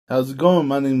How's it going?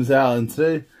 My name is Al, and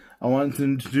today I wanted to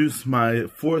introduce my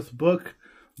fourth book,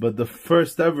 but the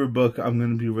first ever book I'm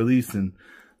going to be releasing.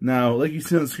 Now, like you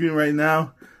see on the screen right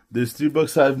now, there's 3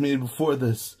 books I've made before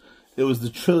this. It was the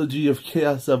trilogy of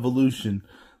chaos evolution,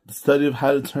 the study of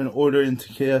how to turn order into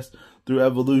chaos through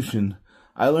evolution.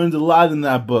 I learned a lot in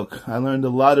that book. I learned a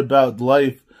lot about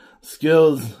life,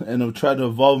 skills, and I've tried to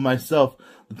evolve myself.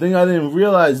 The thing I didn't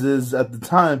realize is, at the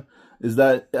time, is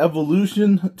that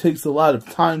evolution takes a lot of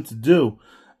time to do.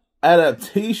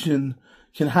 Adaptation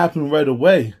can happen right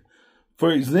away.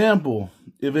 For example,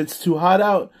 if it's too hot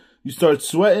out, you start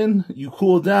sweating, you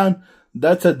cool down,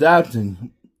 that's adapting.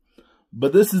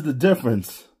 But this is the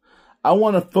difference. I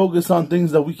want to focus on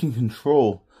things that we can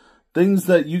control. Things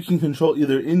that you can control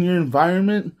either in your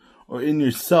environment or in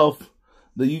yourself,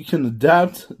 that you can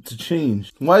adapt to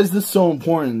change. Why is this so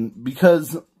important?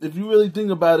 Because if you really think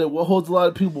about it, what holds a lot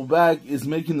of people back is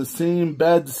making the same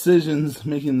bad decisions,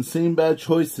 making the same bad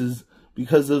choices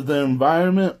because of their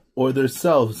environment or their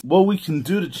selves. What we can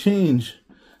do to change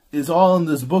is all in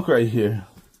this book right here.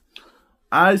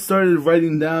 I started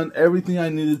writing down everything I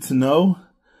needed to know,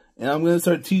 and I'm going to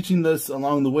start teaching this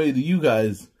along the way to you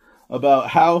guys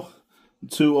about how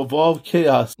to evolve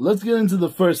chaos. Let's get into the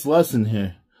first lesson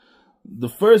here. The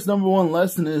first #1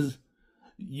 lesson is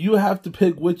you have to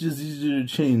pick which is easier to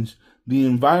change, the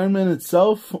environment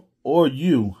itself or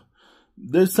you.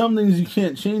 There's some things you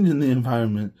can't change in the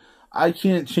environment. I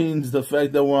can't change the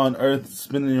fact that we're on Earth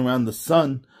spinning around the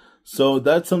sun, so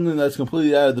that's something that's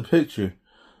completely out of the picture.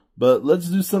 But let's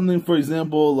do something, for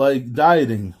example, like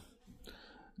dieting.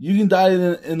 You can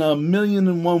diet in a million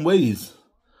and one ways.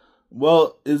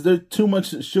 Well, is there too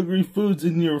much sugary foods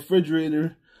in your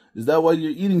refrigerator? Is that why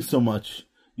you're eating so much?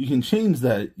 You can change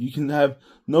that. You can have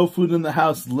no food in the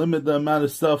house, limit the amount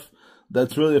of stuff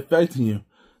that's really affecting you.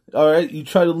 Alright, you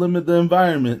try to limit the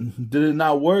environment. Did it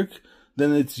not work?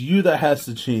 Then it's you that has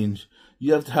to change.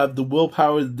 You have to have the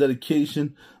willpower, the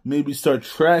dedication, maybe start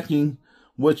tracking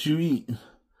what you eat.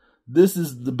 This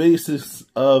is the basis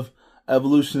of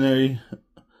evolutionary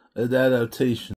adaptation.